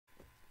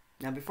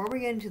Now, before we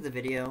get into the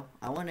video,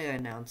 I want to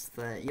announce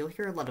that you'll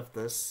hear a lot of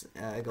this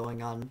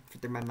going on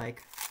through my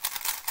mic.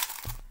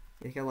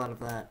 You'll hear a lot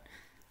of that.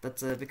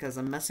 That's because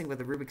I'm messing with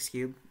the Rubik's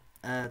Cube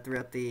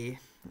throughout the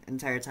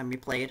entire time we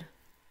played.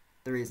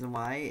 The reason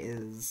why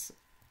is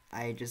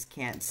I just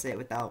can't sit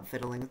without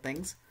fiddling with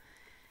things.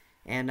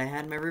 And I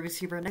had my Rubik's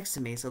Cube right next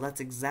to me, so that's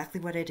exactly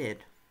what I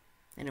did.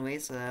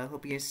 Anyways,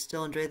 hope you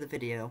still enjoyed the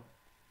video.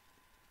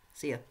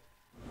 See ya.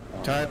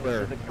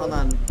 Tyler. Hold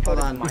on.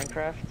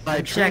 Minecraft?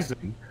 I checked.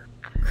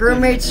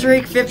 Crewmate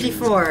streak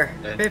 54.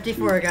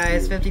 54,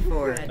 guys,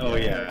 54. Oh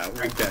yeah,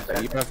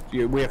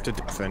 we have to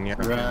defend, yeah.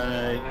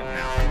 Right.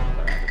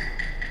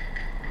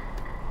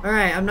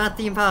 Alright, I'm not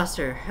the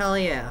imposter. Hell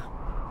yeah.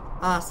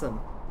 Awesome.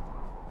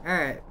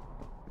 Alright.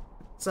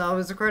 So I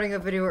was recording a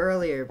video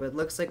earlier, but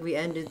looks like we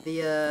ended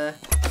the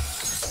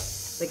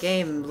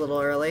game a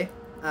little early.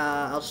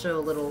 I'll show a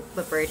little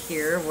clip right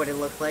here of what it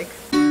looked like.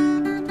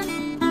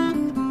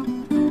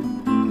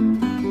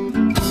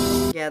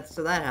 Yeah,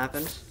 so that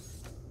happened.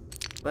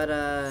 But,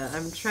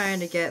 I'm trying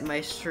to get my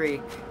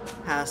streak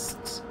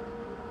past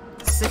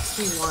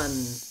 61,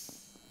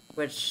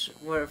 which,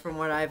 from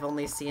what I've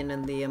only seen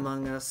in the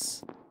Among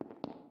Us,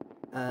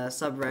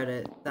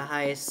 subreddit, the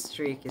highest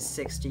streak is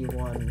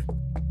 61.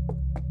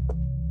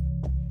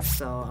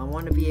 So, I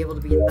want to be able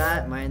to beat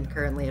that. Mine's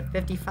currently at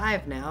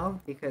 55 now,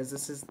 because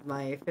this is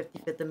my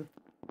 55th,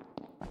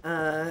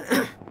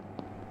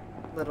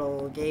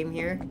 little game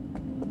here,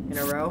 in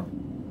a row.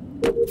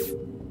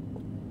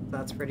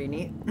 That's pretty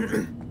neat.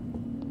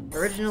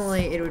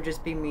 Originally, it would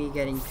just be me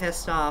getting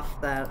pissed off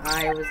that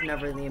I was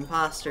never the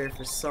imposter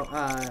for so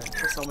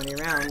many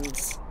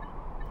rounds.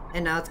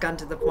 And now it's gotten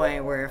to the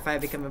point where if I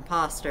become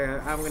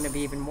imposter, I'm gonna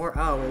be even more—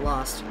 oh, we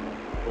lost.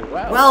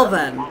 Well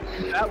then!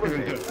 That was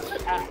it.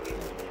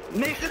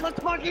 Nathan, let's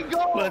fucking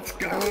go! Let's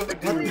go!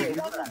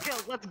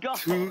 Let's go!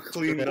 2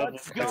 clean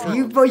Let's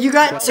kills. go! You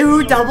got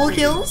 2 double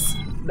kills?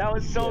 That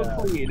was so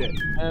clean.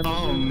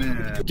 Oh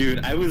man.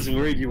 Dude, I was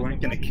worried you weren't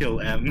gonna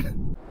kill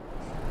M.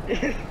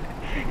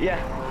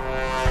 Yeah.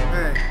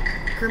 Alright.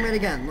 Crewmate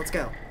again, let's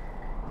go.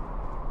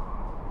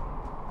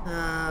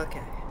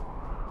 Okay.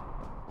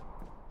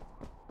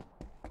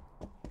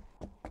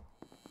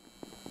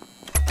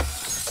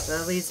 So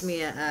that leaves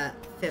me at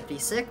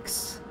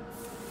 56.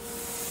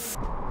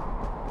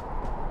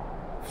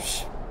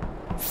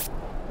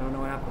 Don't know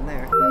what happened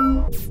there. I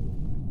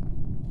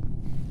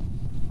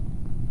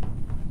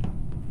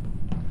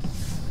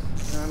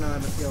don't know how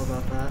to feel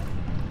about that.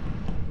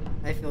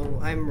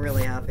 I'm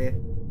really happy.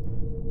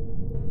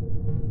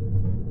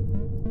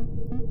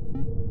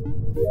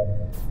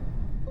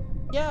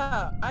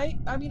 Yeah,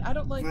 I mean, I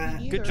don't like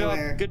me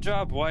either. Good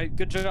job, White.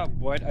 Good job,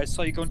 White. I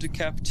saw you go into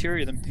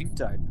cafeteria, then Pink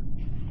died.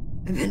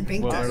 And then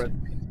Pink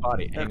died.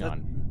 Body, hang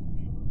on.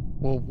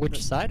 Well,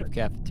 which side of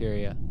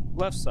cafeteria?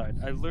 Left side.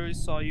 I literally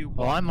saw you.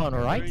 Well, I'm on the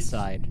right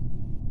side.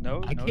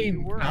 No, I no, came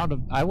you weren't. out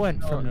of. I went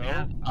No, from. no.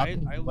 Up I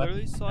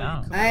literally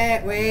saw you.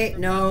 Wait,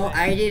 no,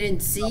 I didn't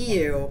see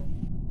you.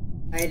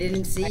 I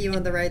didn't see you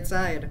on the right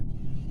side.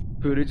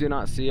 Who did you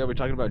not see? Are we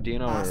talking about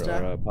Dino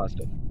Pasta. or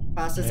Pasta?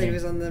 Pasta said he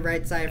was on the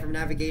right side from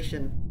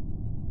navigation.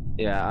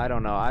 Yeah, I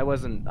don't know. I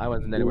wasn't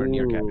anywhere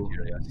near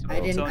cafeteria. So. I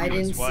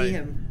didn't see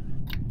him.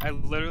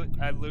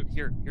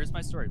 Here's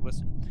my story.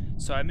 Listen.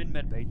 So I'm in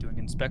medbay doing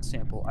inspect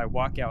sample. I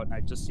walk out and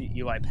I just see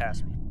Eli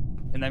pass me.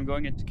 And I'm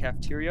going into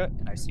cafeteria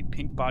and I see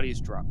pink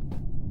bodies drop.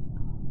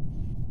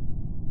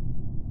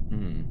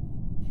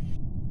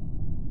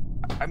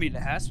 I mean,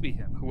 it has to be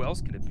him. Who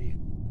else could it be?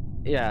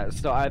 Yeah,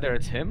 so either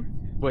it's him,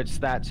 which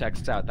that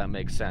checks out, that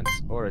makes sense,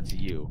 or it's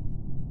you.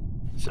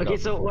 So okay,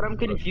 so what I'm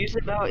confused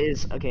about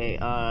is okay.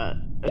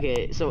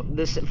 So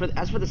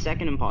as for the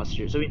second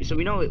imposter, so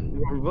we know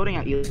we're voting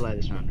out Eli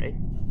this round, right?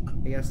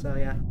 I guess so,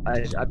 yeah.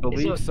 I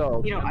believe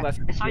so. You know, I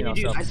saw you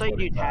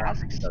do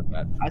tasks.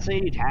 I saw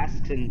you do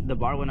tasks, and the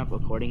bar went up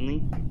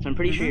accordingly. So I'm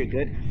pretty sure you're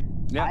good.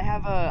 Yeah. I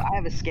have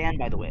a scan,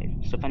 by the way.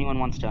 So if anyone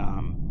wants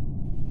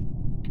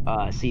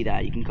to see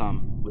that, you can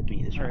come with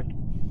me this round.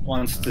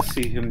 Wants to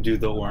see him do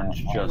the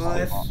orange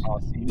justice.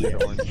 I'll see you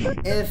the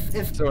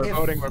orange. So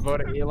we're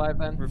voting Eli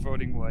then? We're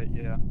voting White,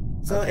 yeah.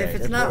 So Okay, if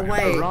it's not we're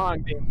White,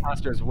 wrong, the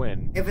imposters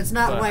win. if it's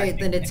not But White,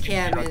 then it's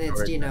Cam and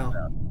it's Dino.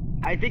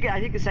 I think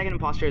the second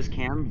imposter is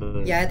Cam,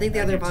 but Yeah, I think the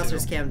other imposter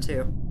is Cam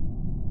too.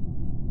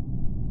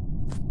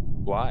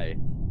 Why?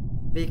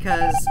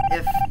 Because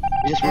if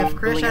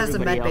Krish has the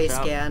medbay else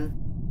out? scan,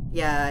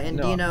 yeah, and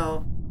No.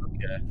 Dino.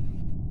 Okay.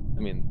 I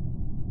mean,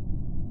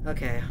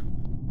 Okay,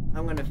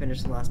 I'm gonna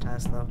finish the last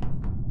task though.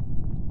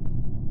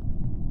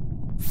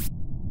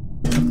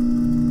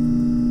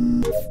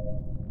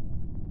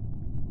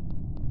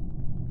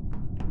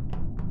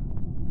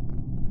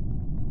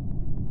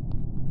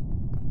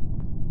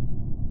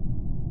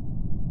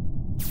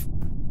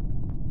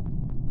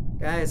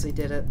 Guys, we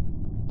did it.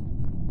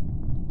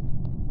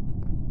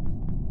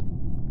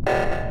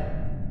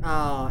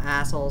 Oh,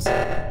 assholes.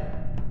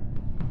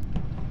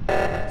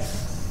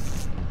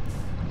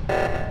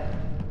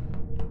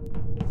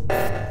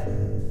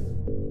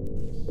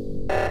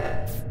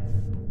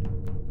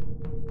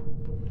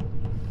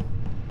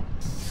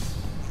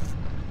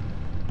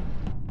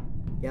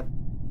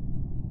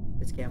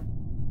 It's Cam.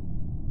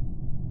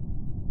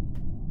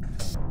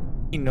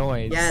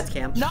 Noise. Yeah, it's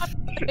Cam. Not.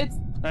 It's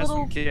Nice little.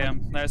 one,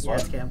 Cam. Nice Yeah, one.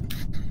 it's Cam.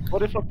 What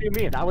the fuck do you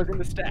mean? I was in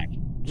the stack.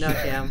 No,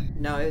 Cam.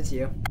 No, it was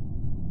you.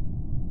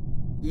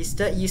 You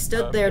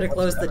stood there to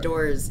close the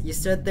doors. You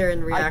stood there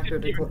in reactor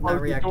to not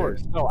reactor.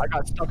 Doors. No, I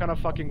got stuck on a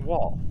fucking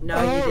wall.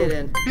 No, you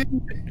didn't.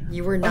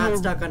 You were not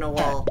stuck on a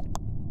wall.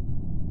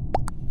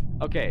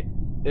 Okay,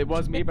 it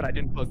was me, but I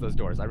didn't close those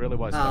doors. I really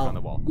was stuck on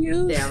the wall.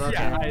 Damn.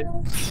 Okay.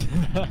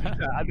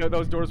 Yeah, I know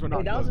those doors were not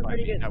Hey, that was a closed by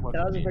pretty me. good. That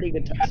That was a me. pretty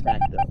good stack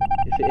though.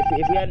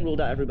 If we hadn't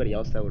ruled out everybody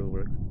else, that would have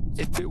worked.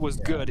 If it was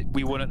good,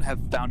 we wouldn't have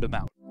found him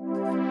out.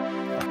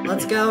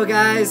 Let's go,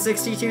 guys.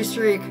 62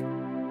 streak.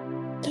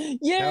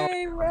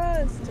 Yay,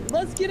 Rust!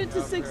 Let's get it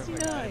to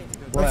 69.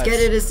 Let's get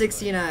it to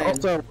 69.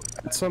 Also,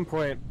 at some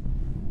point,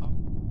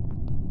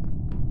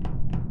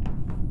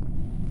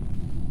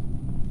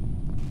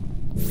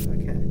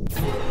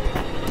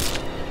 Okay.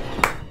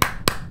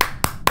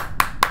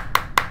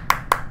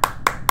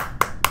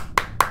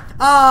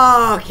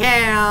 Oh,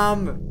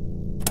 Cam!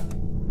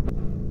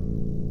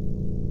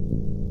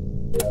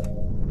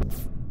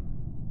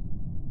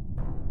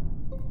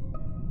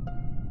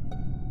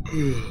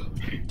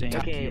 Thank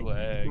Okay, you,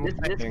 leg.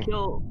 this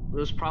kill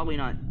was probably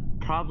not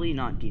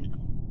Dino.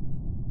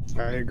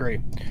 I agree.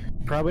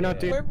 Probably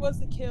not Where was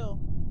the kill?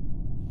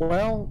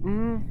 Well,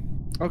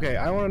 okay,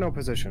 I want to know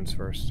positions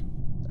first.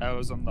 I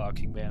was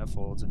unlocking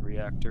manifolds and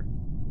reactor.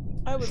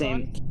 I was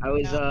Same. on. I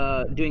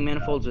was doing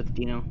manifolds with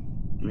Dino.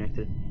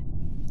 Connected.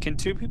 Can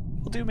two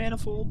people do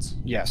manifolds?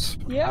 Yes.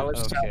 Yeah. I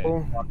was Okay.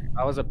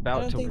 I was I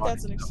about don't to think walk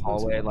that's an into the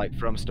hallway, exclusive. like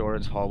from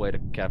storage hallway to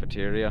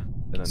cafeteria,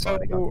 and then So,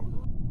 body got-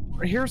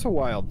 here's a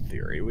wild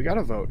theory. We got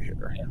to vote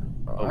here.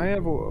 I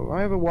have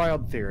a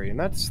wild theory, and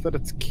that's that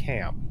it's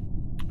Cam.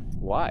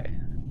 Why?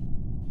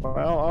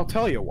 Well, I'll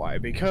tell you why.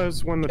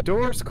 Because when the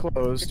doors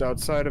closed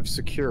outside of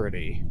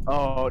security,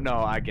 Oh no,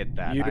 I get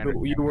that. you I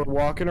understand. you were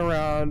walking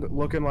around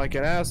looking like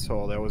an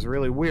asshole. That was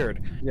really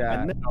weird.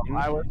 Yeah, And then no,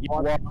 I was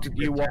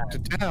you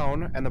walked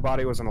down, and the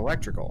body was an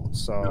electrical.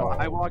 So No,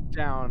 I walked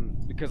down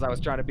because I was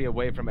trying to be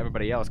away from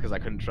everybody else because I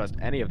couldn't trust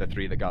any of the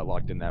three that got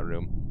locked in that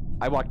room.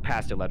 I walked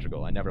past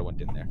electrical. I never went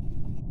in there.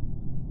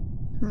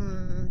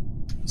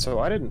 So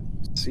I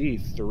didn't see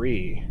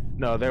 3.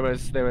 No, there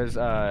was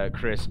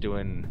Chris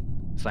doing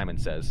Simon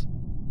Says.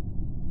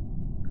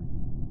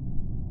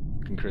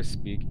 Can Chris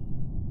speak?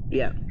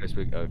 Yeah. Chris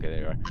speak? Okay, there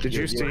you are. Did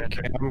you see were in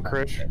there. Cam,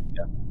 Krish?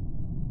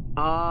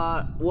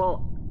 Yeah.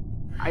 Well,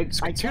 I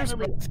can't Here's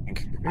really. what I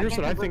think. Here's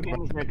what I think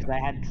about because I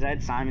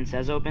had Simon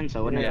Says open, so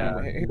I wouldn't Yeah.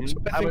 have. Here's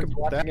what I I think was about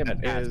watching him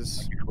that pass, is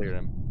I could clear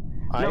him.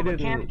 I No, but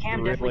didn't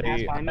Cam definitely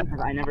really. passed by me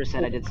because I never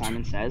said I did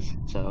Simon Says,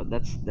 so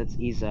that's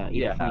he's Yeah,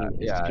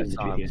 definitely yeah, I is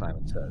saw him.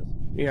 Simon Says.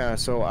 Yeah,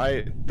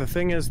 so the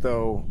thing is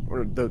though,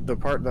 or the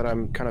part that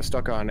I'm kind of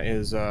stuck on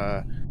is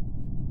I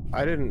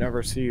didn't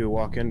ever see you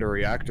walk into a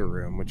reactor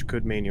room, which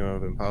could mean you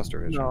have imposter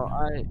vision. No,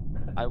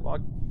 I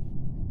walked.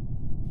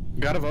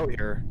 You gotta vote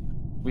here.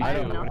 We I do.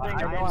 have nothing- I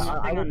have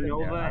nothing on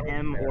Nova,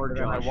 M, or I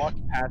Josh.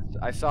 walked past.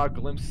 I saw a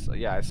glimpse.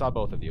 Yeah, I saw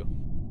both of you.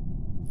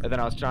 And then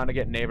I was trying to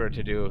get Neighbor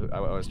to do. I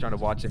was trying to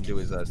watch him do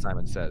his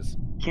Simon Says.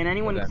 Can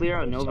anyone And then clear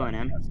out I Nova and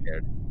M? got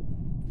scared.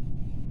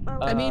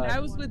 I mean, I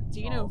was with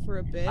Dino for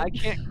a bit. I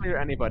can't clear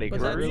anybody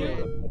Was because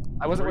that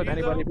I wasn't Were with you,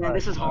 anybody. though? Man,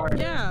 this is hard.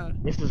 Yeah.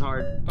 This is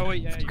hard. Oh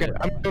wait, yeah. Okay,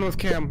 I'm going with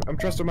Cam. I'm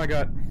trusting my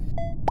gut.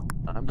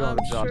 I'm going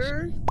with Josh.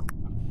 Sure.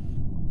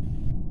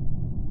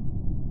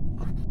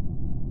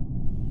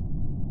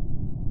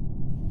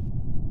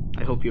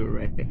 I hope you were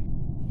right.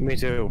 Me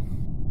too.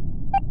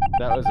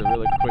 That was a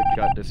really quick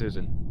gut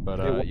decision, but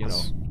It you know.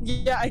 was.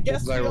 Yeah, I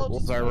guess Was I- we all was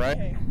just I went, right?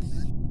 "Hey."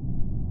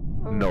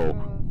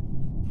 No.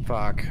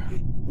 Fuck.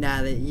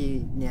 Nah,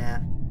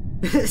 yeah.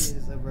 This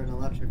is over an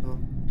electrical.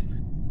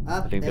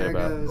 Up, I think there they're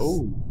about. goes.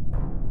 Oh.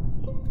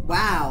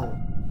 Wow.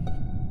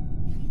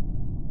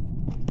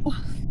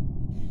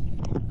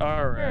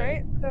 All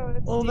right. So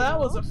it's Well, that Dino.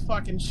 was a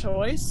fucking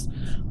choice.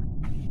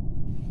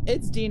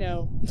 It's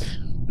Dino.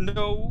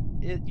 No,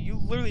 you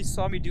literally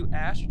saw me do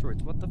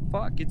asteroids. What the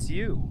fuck? It's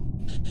you.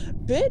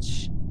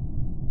 Bitch,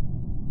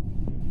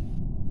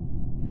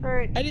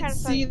 Alright, I didn't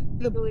see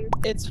the.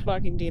 It's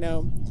fucking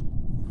Dino.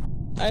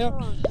 I don't.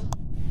 Oh,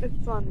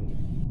 it's on me.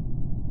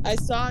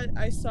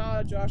 I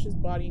saw Josh's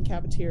body in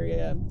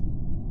cafeteria.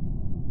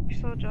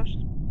 So Josh.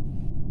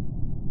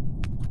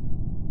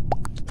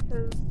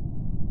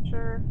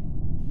 Sure.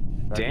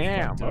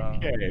 Damn.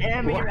 Okay.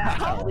 M, you're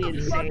actually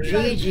insane.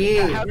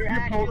 GG. How You're did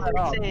you pull that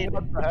off? insane.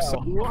 What the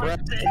hell?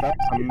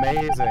 That's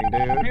amazing,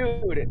 dude.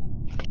 Dude.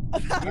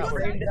 You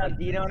framed out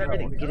Dino and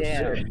everything.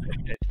 Damn.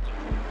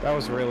 That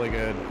was really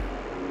good.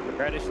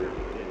 Radish, you're a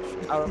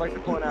bitch. I would like to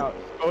point out,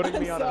 voting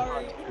me I'm on a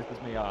sorry. hunch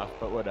pisses me off,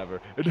 but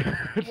whatever.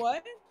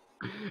 What?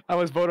 I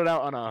was voted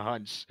out on a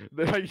hunch.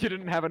 Like, you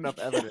didn't have enough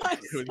evidence. I'm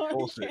It was sorry,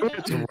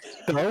 bullshit. Cam.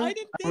 No, I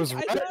didn't I was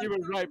think. right. I You were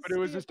right, but it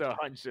was see just a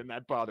hunch, and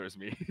that bothers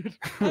me.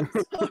 I'm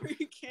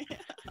sorry, Cam.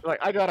 Like,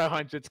 I got a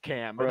hunch it's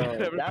Cam, but Bro,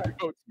 then everybody that-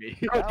 votes me.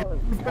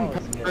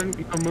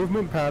 Your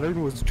movement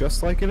pattern was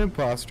just like an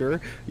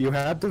imposter. You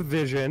had the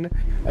vision,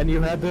 and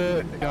you had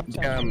the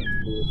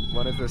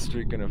When is this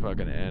streak gonna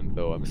fucking end,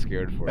 though? I'm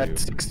scared for you. at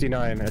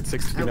 69. At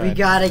 69. We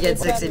gotta get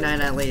It's better. 69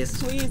 at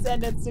least. Please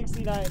end at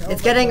 69. Oh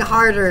It's my getting God.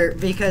 harder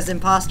because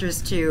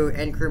imposters 2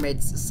 and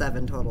crewmates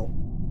 7 total.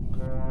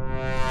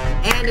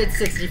 And it's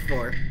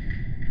 64.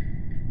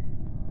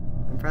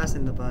 I'm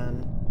pressing the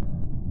button.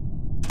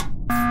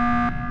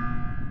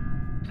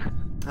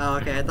 Oh,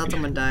 okay. I thought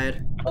someone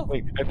died.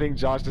 I think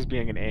Josh is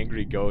being an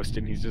angry ghost,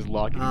 and he's just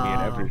locking me in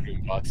every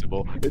room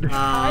possible.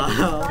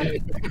 Oh.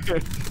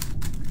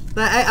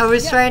 I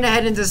was trying to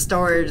head into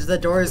storage. The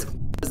doors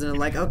closed, and I'm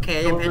like,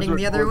 okay, I'm heading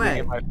the other way.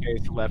 In my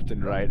face, left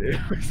and right. It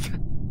was...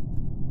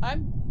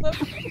 I'm.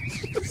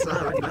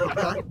 Sorry,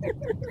 Nova.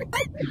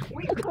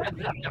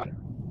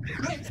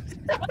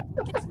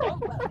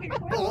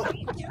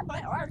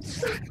 My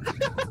arms.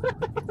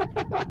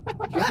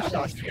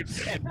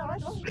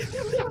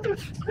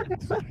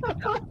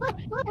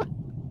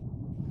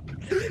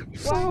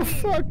 Oh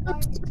fuck!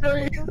 I'm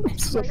sorry. I'm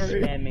sorry.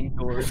 Spamming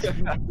doors. Oh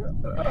my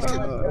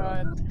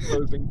god.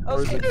 Closing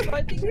doors. Okay, so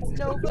I think it's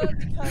Nova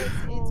because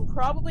it's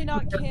probably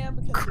not Cam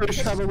because Krish,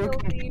 he have a look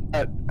killed me, in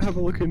chat. Have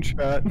a look in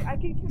chat. I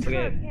can confirm,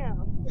 Okay. yeah,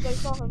 because I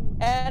saw him.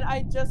 and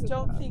I just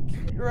don't think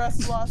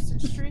Russ lost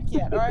his streak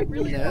yet, or I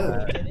really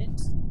hope he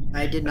didn't.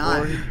 I did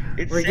not.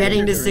 It's We're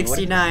getting to censoring, what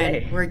did it 69.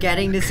 say? We're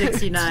getting to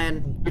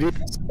 69.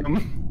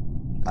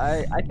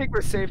 I think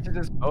we're safe to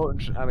just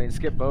vote.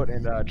 Skip vote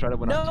and try to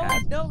win No, on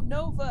task. no,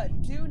 Nova.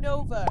 Do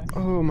Nova.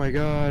 Oh my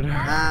god.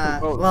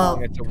 Vote Well,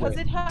 wrong, it's a Because win.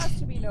 it has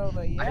to be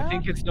Nova, yeah? I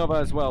think it's Nova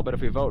as well, but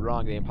if we vote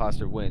wrong, the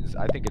imposter wins.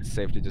 I think it's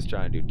safe to just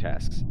try and do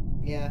tasks.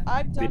 yeah.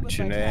 I'm done with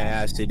my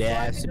task, so I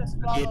can just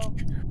follow.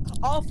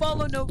 I'll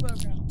follow Nova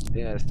around.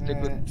 Yeah,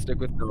 stick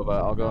with Nova.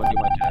 I'll go and do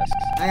my tasks.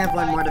 I have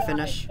one more to I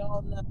finish.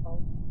 don't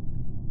know.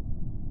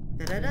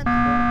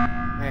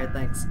 Alright,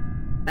 thanks.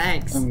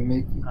 Thanks. Yeah,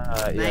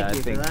 Thank I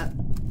you think for that.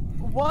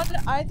 One,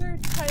 either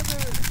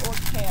Tyler or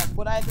Cam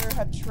would either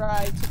have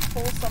tried to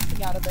pull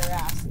something out of their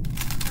ass.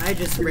 I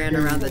just ran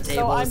around the So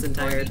table I'm this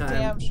entire pretty time.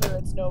 damn sure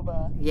it's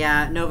Nova.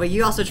 Yeah, Nova,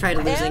 you also tried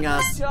losing and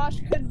us. Josh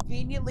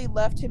conveniently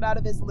left him out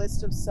of his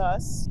list of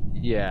sus.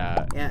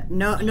 yeah. Yeah,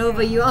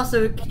 Nova, you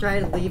also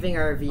tried leaving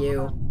our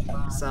view.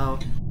 So,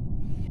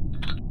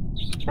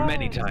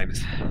 Many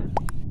times.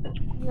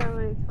 Yeah,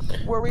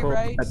 like, Were we Pull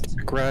right? that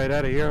dick right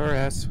out of your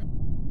ass.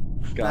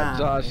 God,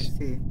 Josh, I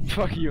see.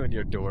 fuck you and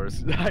your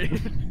doors.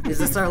 Is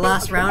this our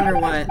last round or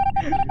what?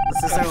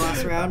 Is this our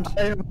last round?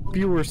 I hope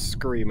you were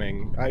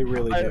screaming. I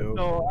really do.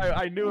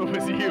 I knew it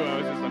was you. I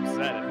was just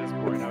upset at this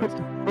point.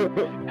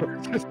 I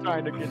was just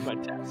trying to get my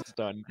tasks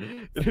done.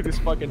 This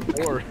fucking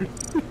door.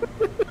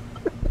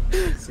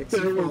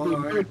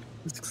 64.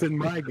 It's in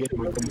my game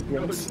with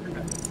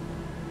them.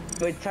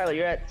 Wait, Tyler,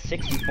 you're at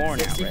 64 now,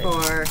 right?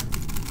 64.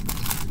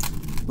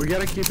 We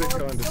gotta keep it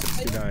going to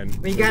 69.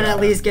 We gotta at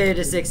least get it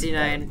to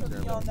 69. Put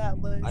me on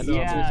that list. I know.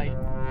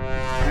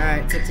 Yeah.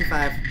 Alright,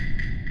 65.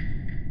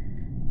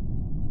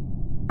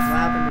 What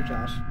happened to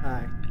Josh?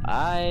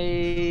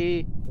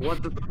 Hi.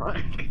 What the fuck?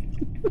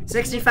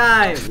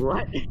 65!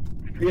 What?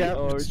 Yeah,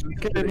 Oh,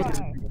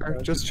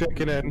 just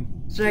checking in.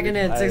 Checking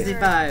in,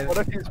 65. What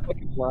if he's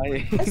fucking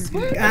lying? I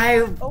swear.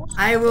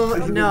 I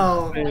will,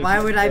 no.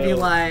 Why would I be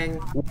lying?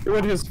 What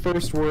would his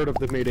first word of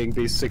the meeting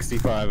be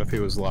 65 if he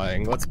was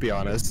lying? Let's be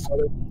honest.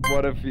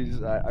 What if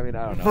he's? I mean,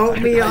 I don't know. Vote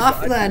me I-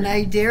 off I- then,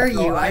 I dare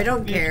No, you, I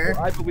don't believe you. care.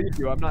 I believe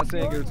you. I'm not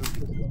saying it was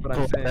suspicious, but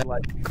I'm saying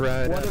like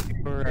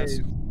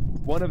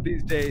one of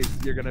these days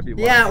you're gonna be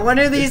lying. Yeah, one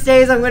of these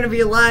days I'm gonna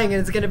be lying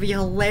and it's gonna be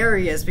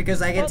hilarious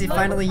because I get to But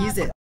finally let- use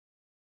it.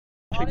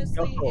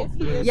 Honestly, if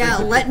he is, Yeah,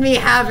 let me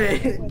have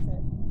it.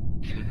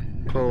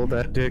 Pull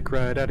that dick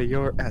right out of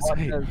your ass.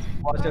 Hey,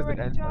 Watch as it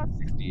ends at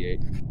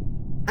 68.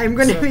 I'm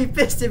gonna So- be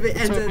pissed if it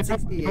ends so at I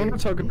 68. want to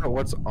talk about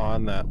what's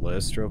on that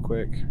list real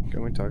quick.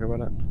 Can we talk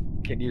about it?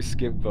 Can you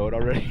skip vote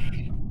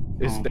already?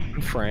 Is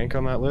Dan Frank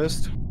on that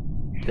list?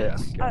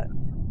 Yes.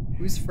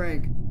 Who's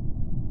Frank?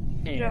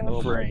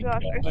 Josh, Frank.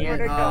 Josh, I swear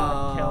to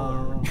God.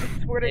 Oh.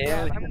 I swear to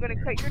God, I'm gonna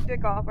cut your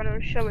dick off and I'm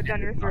gonna shove it down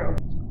your throat.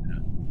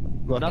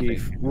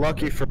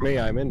 Lucky for me,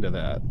 I'm into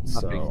that.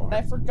 So And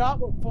I forgot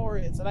what 4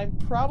 is, and I'm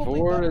probably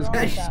Four better is off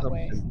that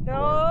way. something.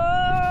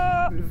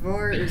 No.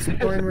 Vor is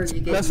born where you get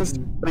eaten.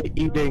 necessarily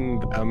eating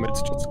them.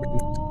 It's just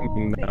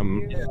consuming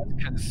them. Yeah,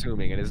 it's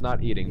consuming. It is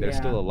not eating. They're Yeah.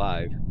 still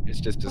alive. It's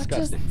just What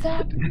does disgusting.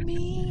 that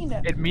mean?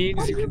 It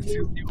means you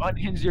consume. You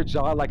unhinge your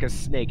jaw like a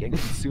snake and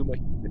consume a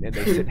human, and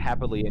they sit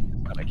happily in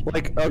your stomach.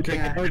 Like, okay,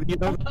 Yeah. you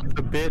know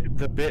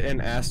the bit in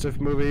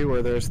Astif movie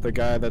where there's the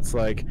guy that's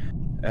like,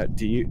 have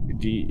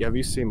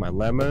you seen my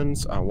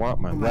lemons? I want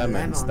my, Oh, my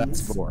lemons.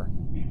 That's lemons. for.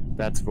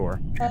 That's for.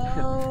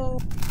 Oh.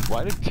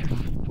 Why did you?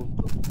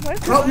 What?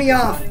 Vote me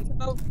off!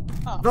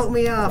 Off. Vote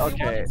me off!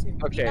 Okay,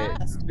 okay.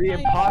 Asked. The I-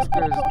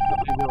 imposters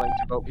would be willing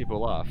to vote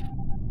people off.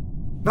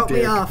 Vote me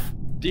Dick. off!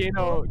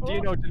 Dino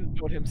didn't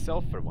vote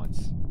himself for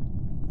once.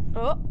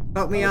 Oh.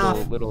 Vote me Little-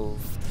 off! Little.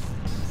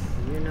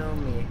 You know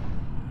me.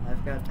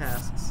 I've got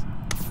tasks.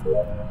 I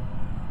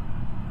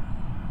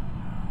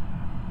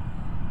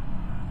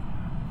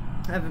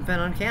haven't been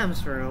on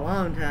cams for a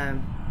long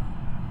time.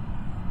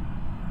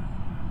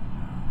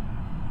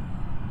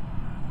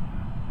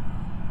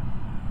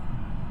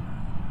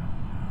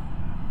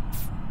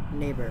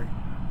 Neighbor.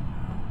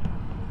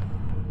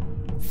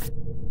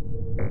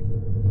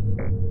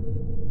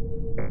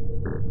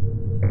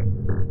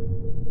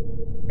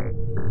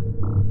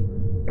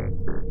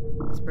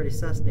 That's pretty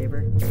sus,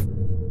 neighbor.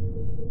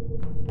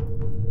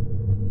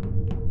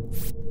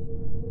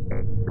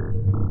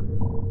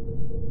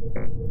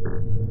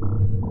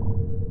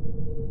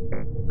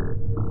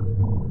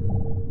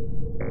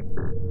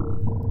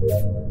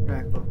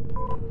 Alright, cool.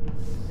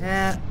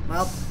 Yeah,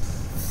 well,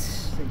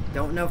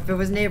 don't know if it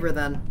was neighbor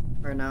then,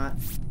 or not.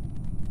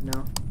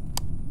 No.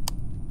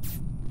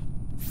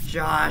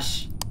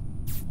 Josh!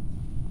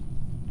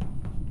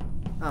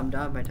 Oh, I'm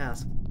done with my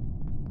task.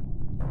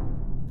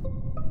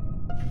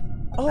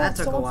 Oh, That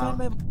took a someone while.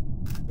 found my...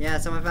 Yeah,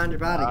 someone found your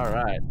body.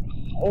 Alright.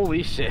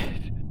 Holy shit.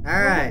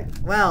 Alright,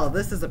 well,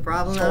 this is a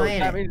problem So now, ain't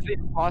that it? means the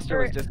imposter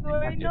was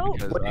disconnected no.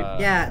 because,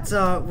 Yeah,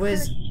 so it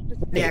was...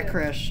 Just Yeah, did it.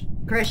 Krish.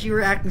 Krish, you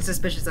were acting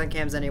suspicious on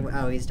cams anyway.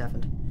 Oh, he's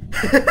deafened.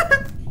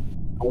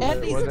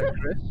 And he's... was it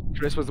Chris?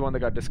 Chris was the one that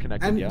got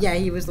disconnected, yeah? Yeah,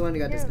 he was the one who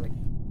got Yeah. disconnected.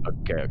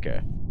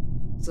 Okay.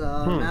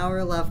 So now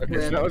we're left Okay,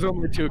 with... so that was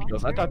only 2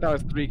 kills. I thought that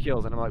was 3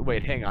 kills, and I'm like,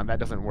 wait, hang on, that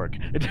doesn't work.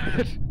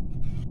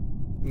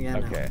 Yeah, no.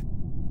 Okay.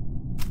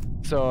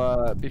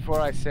 So, before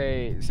I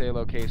say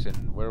location,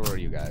 where were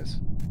you guys?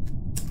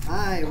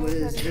 I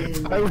was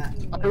in...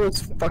 I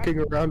was fucking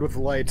around with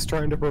lights,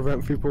 trying to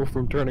prevent people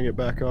from turning it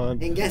back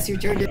on. And guess who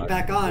turned it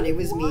back on? It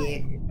was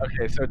me.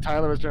 Okay, so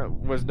Tyler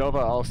was Nova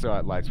also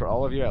at lights. Were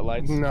all of you at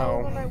lights? I was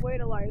on No. my way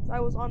to lights. I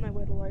was on my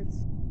way to lights.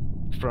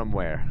 From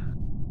where?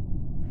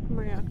 From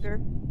reactor.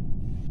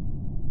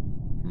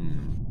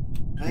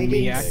 I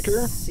Reactor?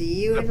 didn't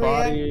see you The in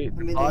body, react- I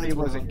the mean, body that's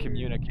was in wrong.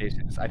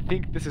 communications. I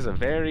think this is a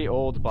very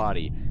old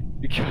body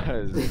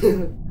because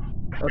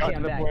Okay,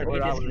 I'm back. Did we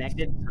get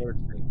disconnected?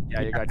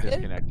 Yeah, you got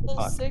disconnected. It's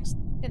Fuck.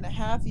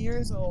 6.5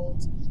 years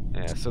old.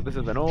 Yeah, so this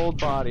is an old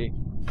body,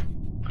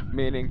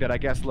 meaning that I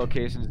guess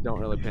locations don't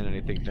really pin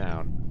anything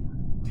down.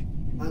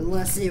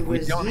 Unless it We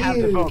was don't have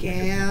to you, vote.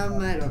 Cam.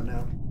 I don't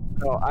know.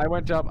 So I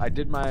went up, I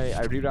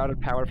rerouted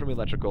power from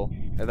electrical,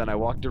 and then I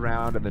walked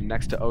around, and then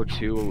next to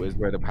O2 is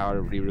where the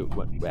power reroute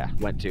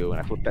went to, and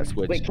I flipped that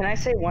switch. Wait, can I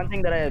say one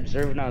thing that I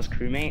observed when I was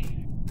crewmate?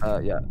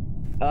 Yeah.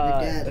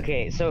 dead.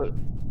 Okay, so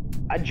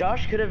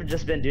Josh could have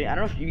just been doing. I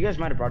don't know if you guys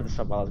might have brought this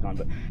up while I was gone,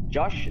 but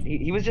Josh,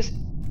 he was just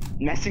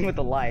messing with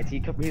the lights.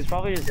 He's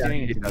probably just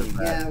doing he it to does me.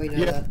 that. Yeah, we know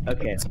Yeah. that.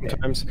 Okay.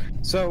 Sometimes.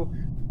 So,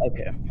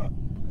 Okay.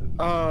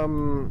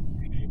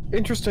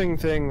 interesting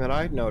thing that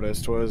I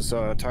noticed was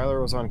Tyler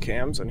was on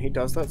cams, and he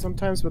does that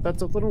sometimes, but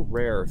that's a little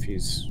rare if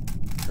he's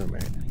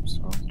crewmate.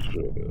 So.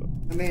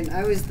 I mean,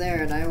 I was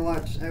there and I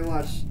watched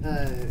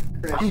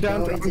Krish I'm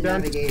down go to- into I'm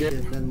down to navigation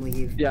and then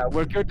leave. Yeah,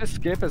 we're good to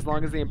skip as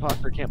long as the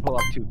imposter can't pull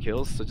off 2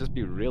 kills, so just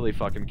be really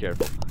fucking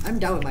careful. I'm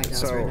done with my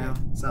task So, right now.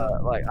 So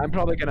Like, I'm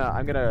gonna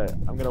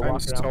I'm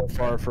walk so around.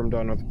 far from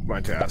done with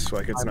my task,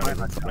 like it's I'm not fine,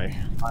 even I'm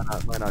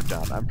funny. Why not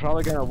done? I'm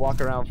probably gonna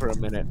walk around for a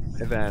minute,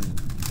 and then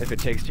if it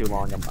takes too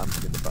long, I'm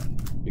hitting the button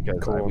because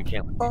Cool. we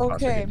can't let the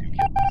imposter Okay. get 2 kills.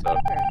 So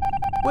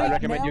Wait, I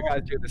recommend you now-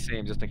 guys do the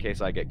same just in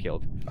case I get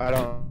killed. I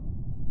don't.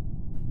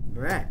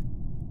 right.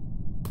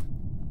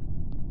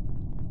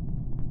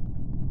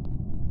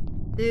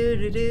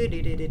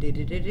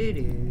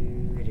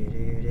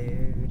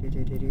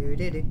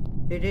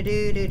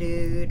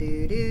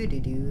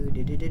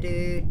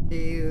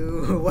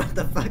 What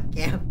the fuck,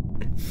 Cam?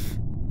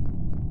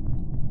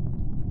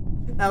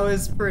 That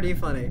was pretty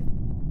funny.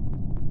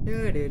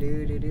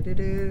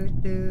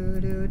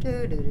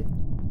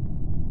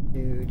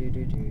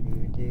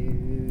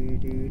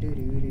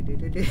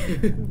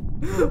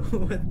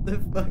 What the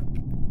fuck?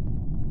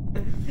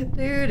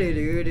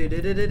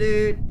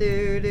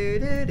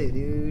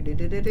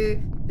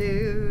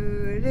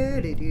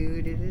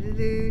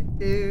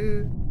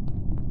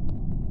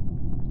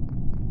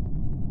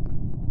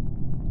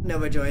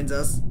 Nova joins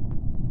us.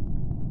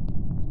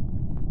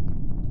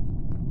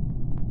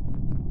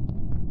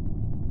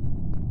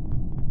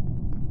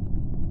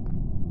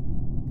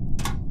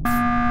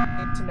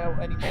 Need to know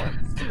anymore.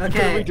 What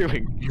are we Okay.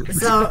 doing?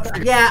 So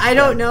yeah, I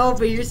don't know,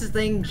 but here's the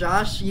thing,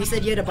 Josh. You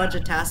said you had a bunch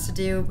of tasks to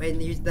do, and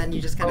then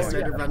you just kind of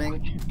started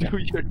running. Do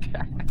your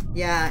task.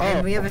 Yeah,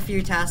 and we have a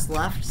few tasks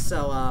left,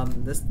 so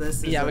this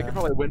is Yeah, we can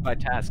probably win by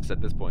tasks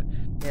at this point.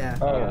 yeah.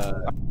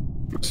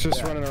 It's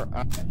just running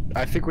around.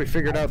 I think we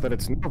figured out that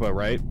it's Nova,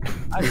 right?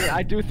 I mean,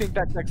 I do think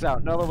that checks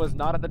out. Nova was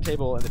not at the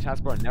table, and the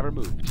taskbar never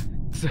moved.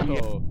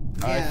 So,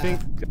 I Yeah. think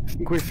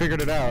we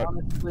figured it out.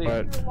 honestly,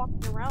 But We were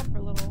walking around for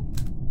a little.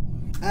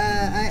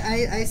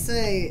 I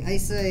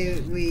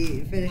say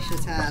we finish the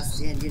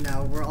task, and you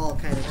know we're all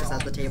kind of just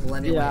at the table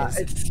anyways. yeah,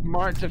 it's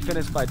smart to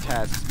finish by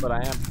tasks, but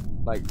I am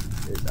like,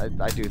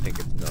 I do think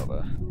it's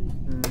Nova.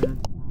 Mhm.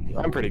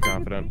 I'm pretty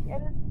confident.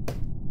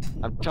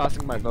 I'm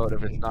tossing my vote.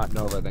 If it's not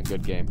Nova, then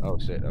good game. Oh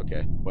shit.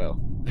 Okay. Well.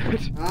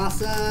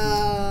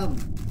 Awesome!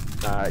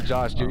 Alright,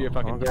 Josh, do your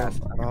fucking I'll go,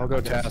 task. I'll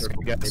go task,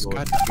 circle I guess. the table God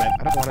with- damn it,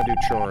 I don't want to do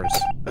chores.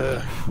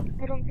 Ugh.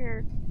 I don't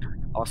care.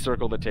 I'll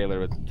circle the table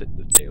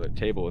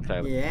with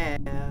Tyler. Yeah.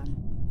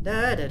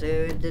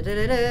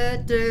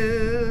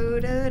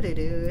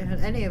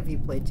 Have any of you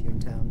played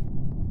Toontown?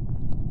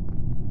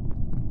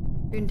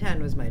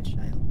 Toontown was my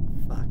child.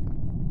 Fuck.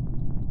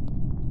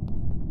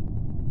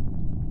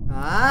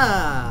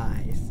 Ah,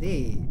 I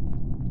see.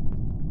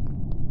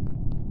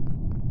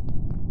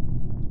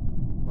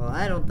 Well,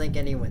 I don't think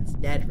anyone's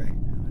dead right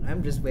now, and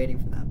I'm just waiting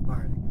for that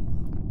bar to come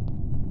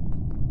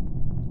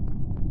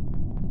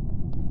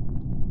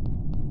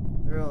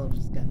off. We're all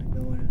just kind of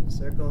going in a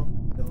circle,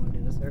 going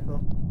in a circle,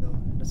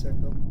 going in a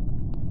circle,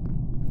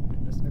 going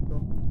in a circle,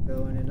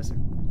 going in a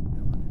circle,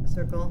 going in a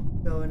circle,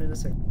 going in a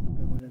circle,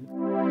 going in.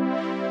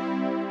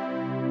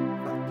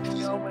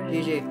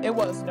 GG. It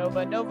was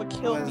Nova. Nova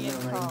killed me in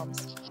Nova.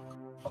 comms.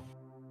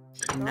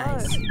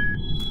 Nice.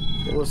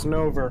 It was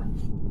Nova.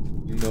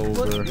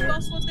 Who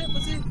else was it?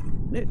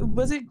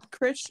 Was it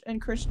Krish and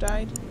Krish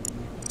died?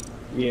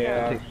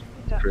 Yeah.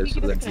 Chris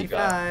was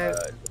 65.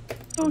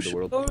 Oh, the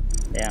world.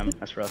 Damn,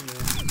 that's rough.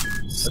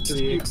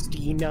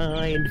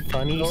 69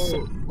 funny.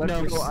 So,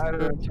 let's go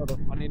either until the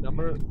funny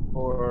number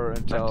or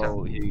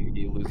until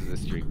he loses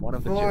his streak. One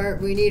of the Four.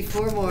 We need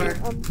 4 more.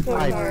 I'm so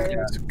Guys,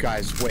 tired.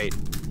 guys, wait.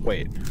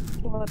 What?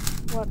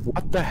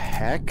 What the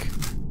heck?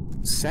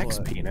 Sex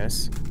What?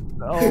 penis? two.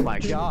 Oh my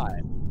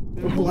god.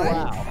 What?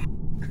 Wow.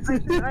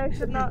 I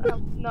should not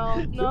have. No.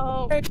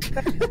 What the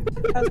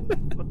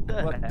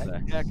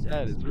heck?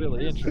 That is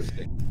really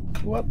interesting.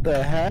 What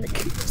the heck?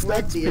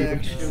 What's the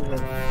actual?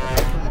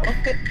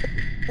 Okay,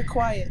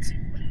 quiet.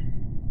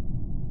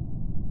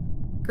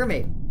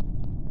 Crewmate.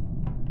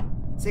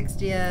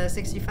 60,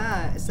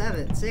 65,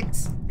 7,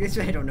 6.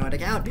 I don't know how to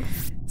count.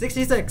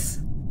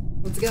 66.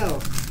 Let's go.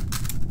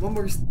 One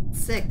more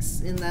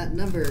 6 in that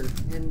number,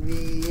 and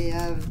we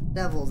have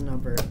Devil's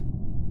number.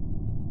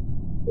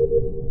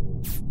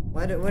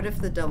 What if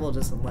the devil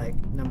doesn't like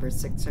number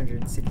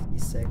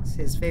 666?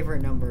 His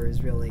favorite number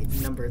is really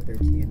number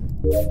 13.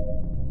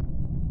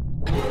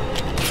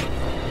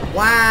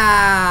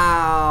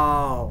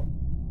 Wow!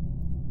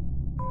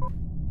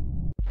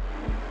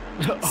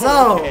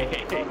 So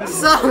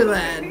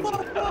then,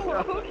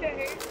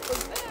 Okay.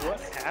 What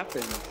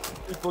happened?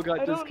 People got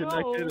I don't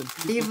disconnected know. and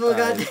people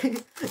died.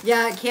 got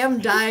yeah. Cam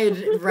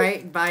died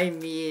right by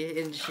me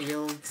in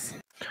Shields.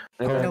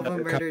 Nova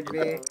murdered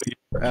me.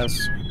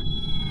 S.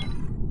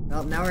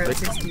 Well, now we're at Are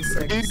you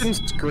 66. taking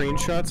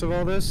screenshots of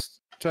all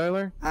this,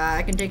 Tyler?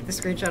 I can take the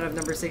screenshot of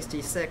number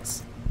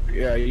 66.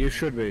 Yeah, you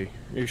should be.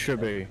 You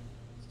should be.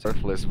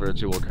 Surfless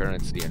virtual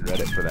currency and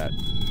Reddit for that.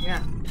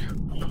 Yeah.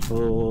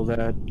 Pull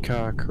that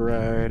cock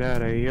right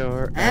out of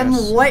your M,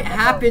 ass. what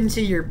happened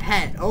to your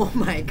pet? Oh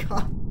my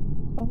god.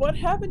 What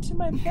happened to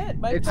my pet?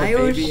 My It's pet. a I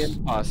will baby sh-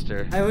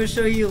 imposter. I will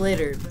show you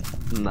later.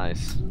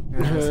 Nice.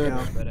 Alright, let's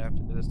go. But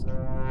after this.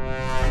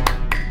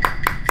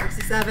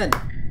 67.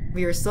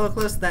 We are so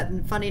close to that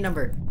funny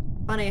number.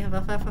 Funny.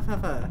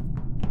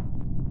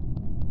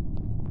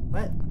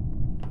 What?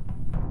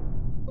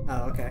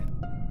 Oh, okay.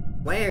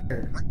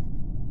 Where?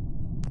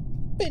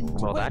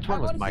 Well, that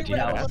one was my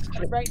genius.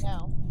 Right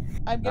now.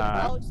 I'm gonna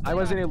I'll explain I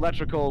was in after.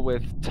 electrical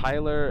with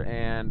Tyler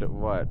and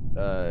what?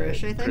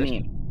 Krish, I think?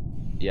 Me.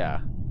 Yeah.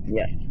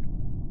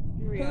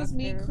 Who's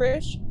me, Reactor.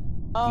 Krish?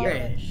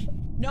 Krish.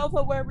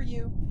 Nova, where were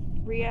you?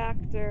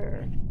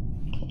 Reactor.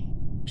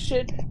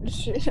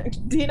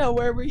 Dino,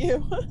 where were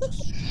you?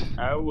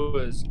 I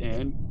was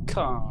in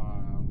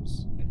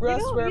comms.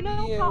 Russ, where you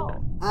know were you?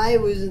 how. I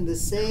was in the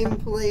same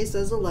place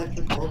as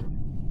electrical.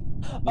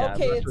 Yeah,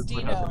 Okay, Russ it's was my house in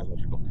Dino.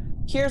 electrical.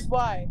 Here's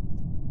why.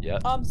 Yeah.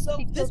 So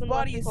He this killed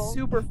body is electrical.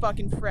 super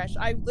fucking fresh.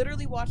 I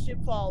literally watched it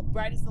fall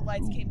right as the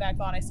lights came back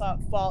on. I saw it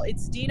fall.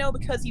 It's Dino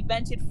because he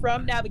vented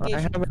from navigation.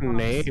 I have a comms.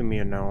 name,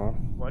 you know.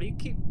 Why do you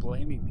keep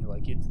blaming me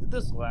like you did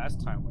this last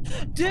time? When you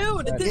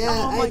Dude, this,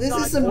 Yeah, oh my this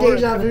God. is some Or it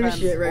deja could've vu been-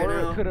 shit right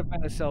or now. it could have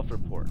been a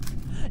self-report.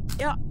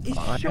 Yeah,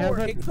 I sure.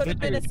 haven't It could have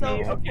been a either,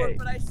 self-report, okay.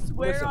 but I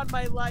swear Listen, on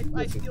my life,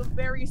 listen. I feel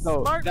very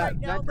So smart that right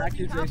now. vent Let me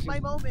have accusation, my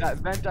moment. that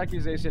vent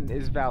accusation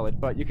is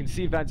valid, but you can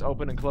see vents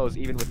open and close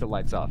even with the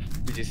lights off.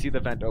 Did you see the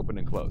vent open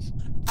and close?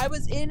 I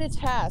was in a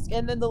task,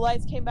 and then the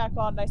lights came back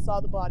on, and I saw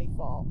the body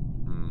fall.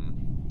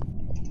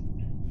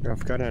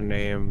 I've got a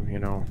name, you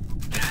know.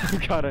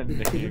 Got a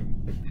name.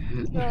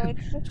 No,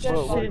 it's just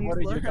Well,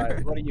 Schindler.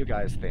 what do you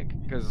guys think?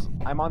 Because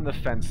I'm on the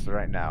fence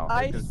right now.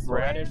 I Because swear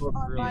Radish on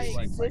really my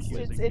likes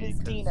existence, quizzing it me is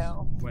 'cause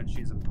Dino. when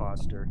she's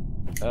imposter.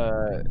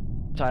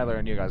 Tyler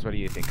and you guys, what do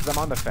you think? Because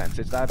I'm on the fence.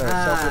 It's either a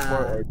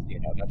self-report or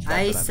Dino. That's I what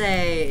I'm-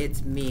 say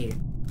it's me.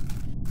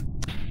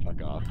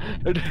 Fuck off.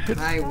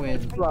 I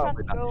win.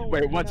 Probably not. go,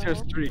 Wait, you what's your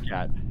know. streak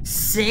at?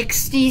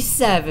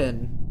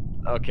 67.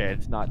 Okay,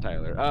 it's not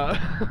Tyler.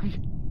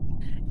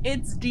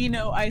 It's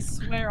Dino, I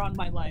swear on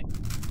my life.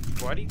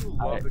 Why do you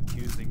love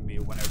accusing me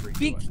whenever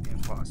you are the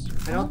imposter?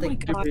 I don't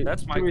think. do we-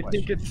 That's my do we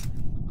question. think it's?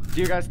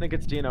 Do you guys think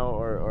it's Dino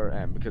or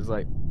M? Because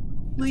like,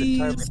 it's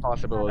entirely Please.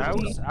 possible.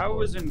 I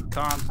was in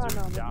comms Oh, no,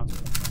 doing no. down.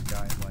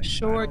 guy. Like,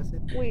 Sure.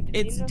 Wait,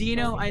 did It's Dino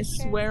Dino, still I get this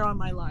swear on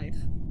my life.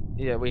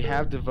 Yeah, we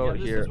have to Yeah, vote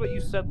this here. is what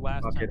you said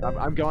last Fuck time. it.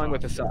 I'm going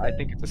with I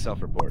think it's a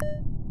self-report.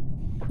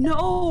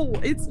 No,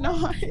 it's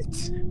not.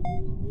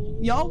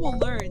 Y'all will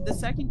learn. The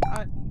second.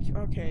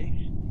 Okay.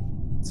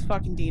 It's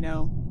fucking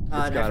Dino.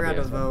 I It's gotta forgot be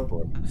a to vote.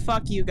 self-report.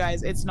 Fuck you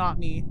guys. It's not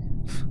me.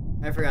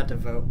 I forgot to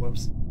vote.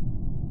 Whoops.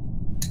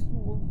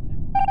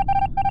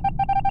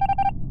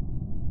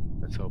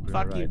 Let's hope we're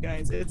Fuck right. you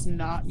guys. It's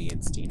not me.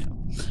 It's Dino.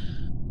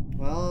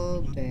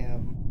 Well,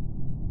 damn.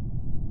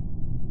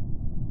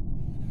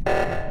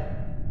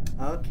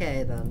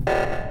 Okay then.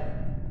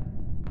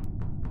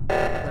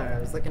 Sorry, I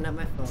was looking at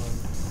my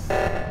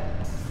phone.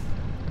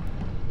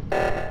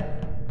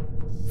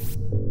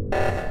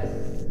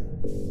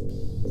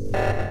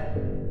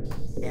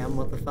 Cam,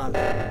 what the fuck?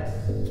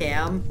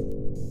 Cam?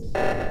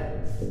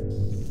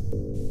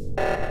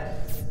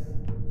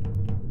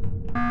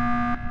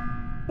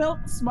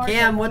 Felt smart.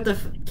 Cam, what the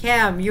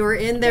Cam, you were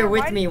in there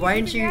with did me. Why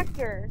use didn't the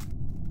you? reactor?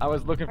 I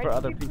was looking Why for did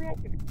other you use the people.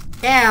 reactor?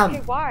 Cam!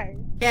 Okay, why?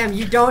 Cam,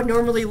 you don't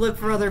normally look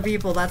for other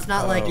people. That's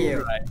not like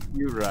you.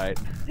 You're right.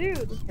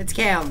 Dude, It's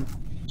Cam.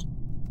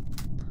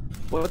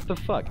 What the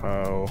fuck?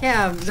 Oh.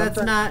 Cam, that's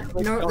Sometimes not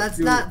people no, don't that's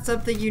do- not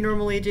something you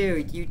normally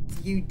do.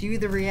 You do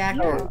the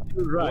reactor.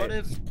 You're right. What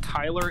if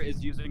Tyler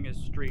is using his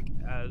streak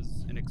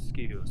as an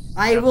excuse?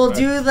 I That's will right.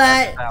 do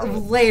that That's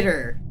valid.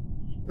 later.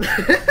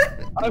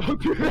 I will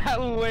do that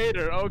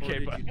later. Or Okay,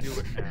 did but you do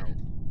it now?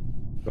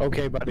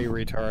 Okay, buddy,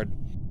 retard.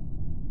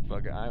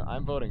 fuck it.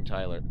 I'm voting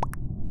Tyler.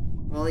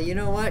 Well, you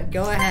know what?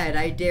 Go ahead.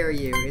 I dare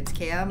you. It's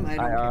Cam. I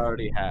don't I care.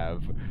 already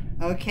have.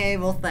 Okay,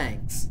 well,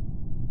 thanks.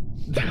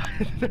 I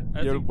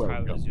You're think Tyler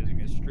welcome. is using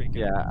his streak.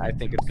 Yeah, I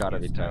think it's gotta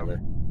be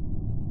Tyler.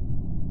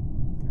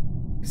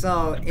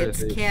 So it's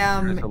Chris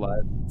Cam.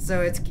 alive.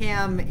 So it's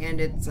Cam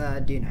and it's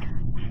Dino.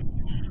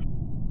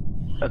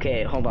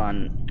 Okay, hold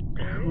on.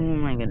 Who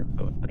am I gonna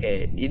vote?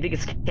 Okay, you think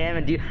it's Cam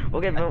and Dino?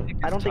 Okay, but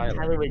think I it's don't think Tyler.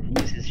 Tyler would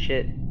use his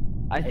shit.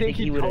 I think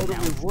he would totally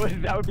announce.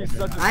 would. That would be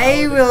such a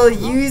I valid- will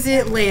use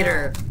it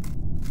later.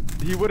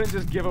 He wouldn't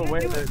just give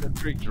away the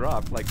streak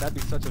drop. Like, that'd be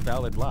such a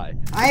valid lie.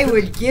 I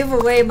would give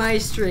away my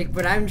streak,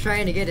 but I'm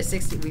trying to get a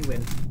 60. We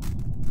win.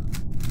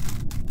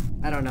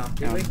 I don't know. I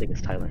Do don't we? think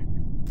it's Tyler.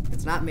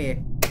 It's not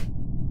me.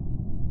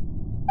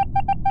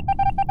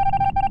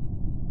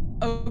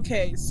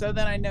 Okay, so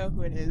then I know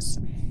who it is.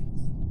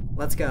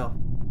 Let's go.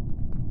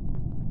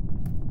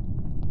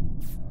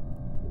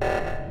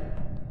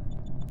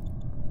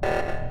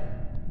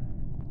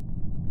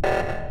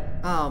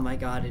 Oh my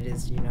god, it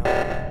is Dino.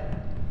 I'm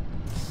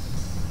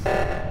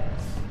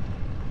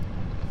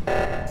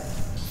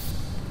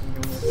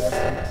going with this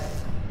one.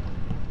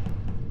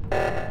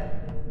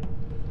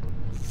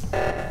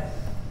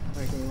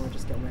 Okay, you won't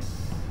just kill me.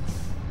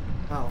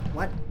 Oh,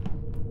 what?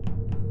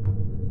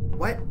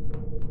 What?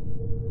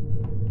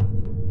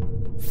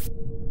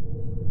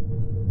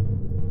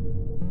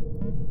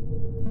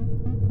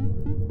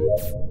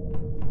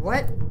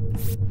 What?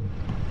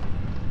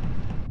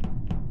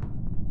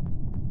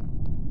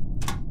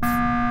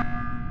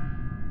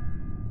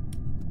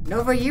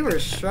 Nova, you were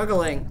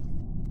struggling.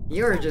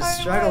 You were just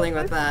struggling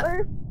with that.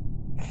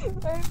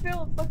 I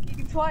failed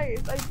fucking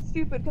twice. I'm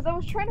stupid because I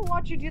was trying to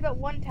watch you do that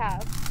one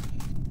task,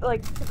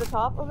 like to the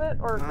top of it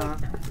or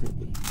like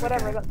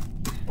whatever okay.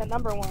 that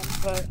number one.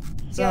 But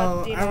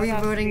So, yeah, Dino, are we it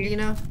has to voting be.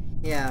 Dino?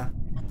 Yeah.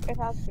 It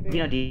has to be.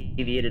 Dino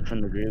deviated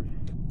from the group.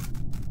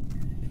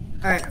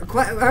 Alright,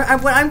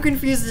 what I'm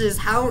confused is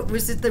how,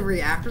 was it the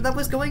reactor that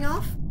was going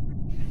off?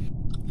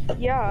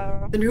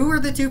 Yeah. Then who were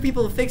the two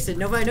people who fixed it?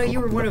 Nova, I know you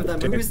were one of them,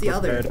 but who's the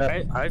other?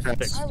 I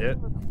fixed it.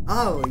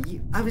 Oh,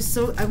 I was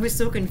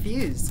so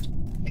confused.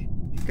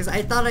 Because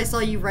I thought I saw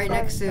you right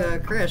next to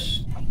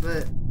Krish,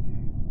 but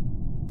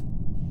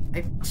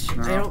I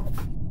don't.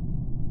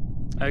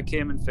 I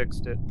came and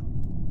fixed it.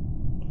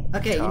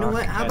 Okay, you know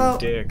what? How and about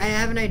dick. I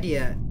have an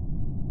idea.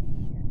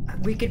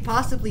 We could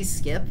possibly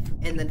skip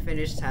and then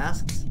finish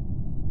tasks.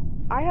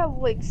 I have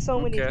like so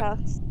many Okay.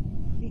 tasks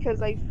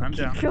because I I'm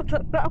down. filled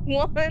up that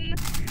one.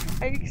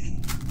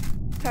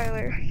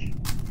 Tyler,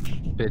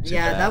 Bitch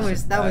Yeah, that ass,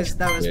 was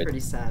bitch. pretty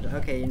sad.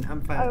 Okay,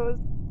 I'm fine.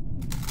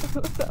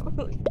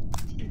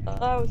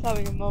 I was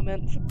having a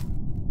moment.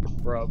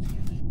 Bruv.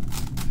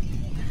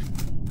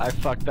 I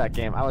fucked that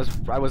game. I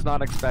was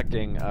not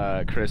expecting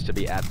Chris to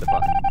be at the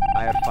button.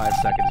 I had 5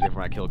 seconds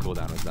before my kill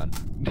cooldown was done.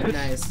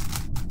 Nice.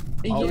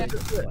 Oh, Yeah.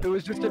 it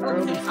was just an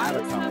early I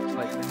was sabotage. having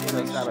Like, a you know,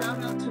 shout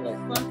sabotage. out to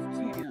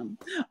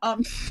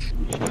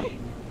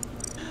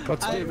fuck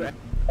Cam.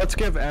 Let's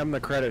give M the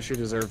credit she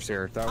deserves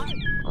here. That was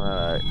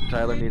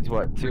Tyler needs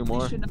what? 2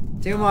 more?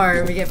 2 more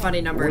and we get funny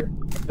number.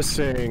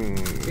 missing.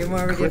 2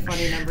 more we get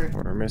funny Krish. number.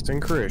 We're missing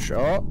Krish.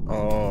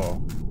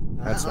 Oh.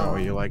 That's not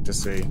what you like to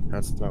see.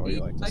 That's not what you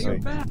like to see.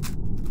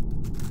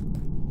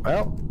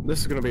 Well, this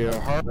is gonna be a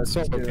hard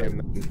solo game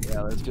then.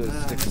 Yeah, let's do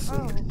Uh, 6.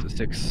 Oh.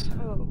 6.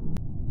 Oh.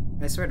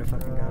 I swear to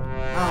fucking god.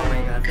 Oh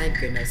my god, thank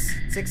goodness.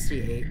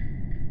 68.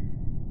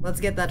 Let's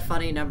get that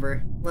funny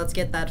number. Let's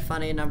get that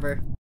funny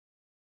number.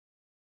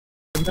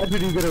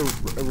 Imagine you get a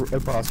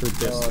imposter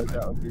this. Oh,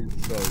 that would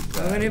be so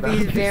sad. I'm gonna That would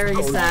be very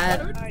so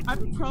sad. I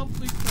would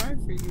probably cry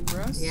for you,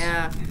 Russ.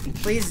 Yeah,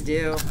 please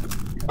do.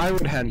 I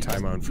would hentai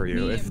moan for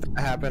you. If that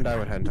happened, I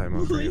would hentai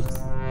moan for you. Please.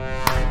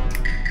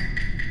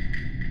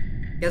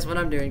 Guess what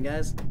I'm doing,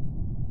 guys?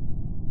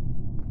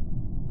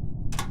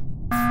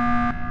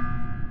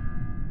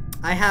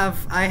 I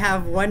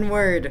have one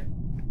word.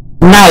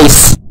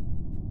 Nice.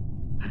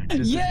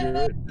 Just Yeah. do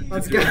it.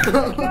 Let's go.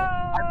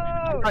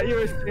 I thought you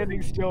were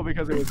standing still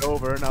because it was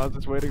over, and I was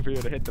just waiting for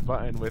you to hit the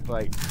button with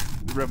like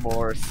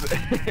remorse.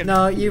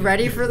 No, you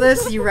ready for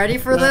this? You ready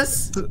for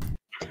this?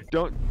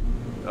 Don't.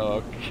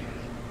 Okay.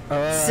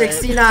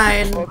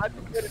 69. Well, that's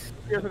good.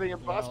 Here for the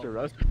imposter,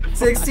 Russ.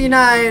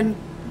 69.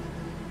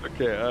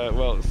 Okay.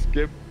 Well,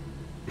 skip.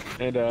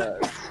 And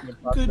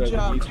Good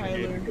job,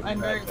 Tyler. I'm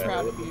very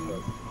proud of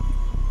you.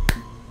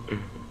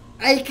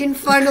 I can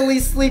finally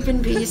sleep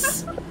in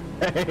peace.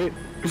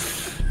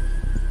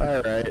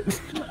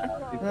 Alright.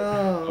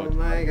 Oh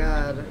my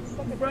god.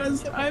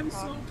 Russ, I'm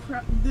so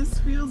proud. This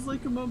feels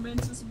like a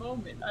momentous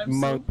moment. I'm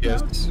so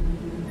proud. Monkeys.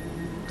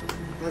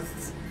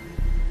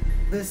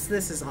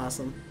 This is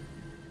awesome.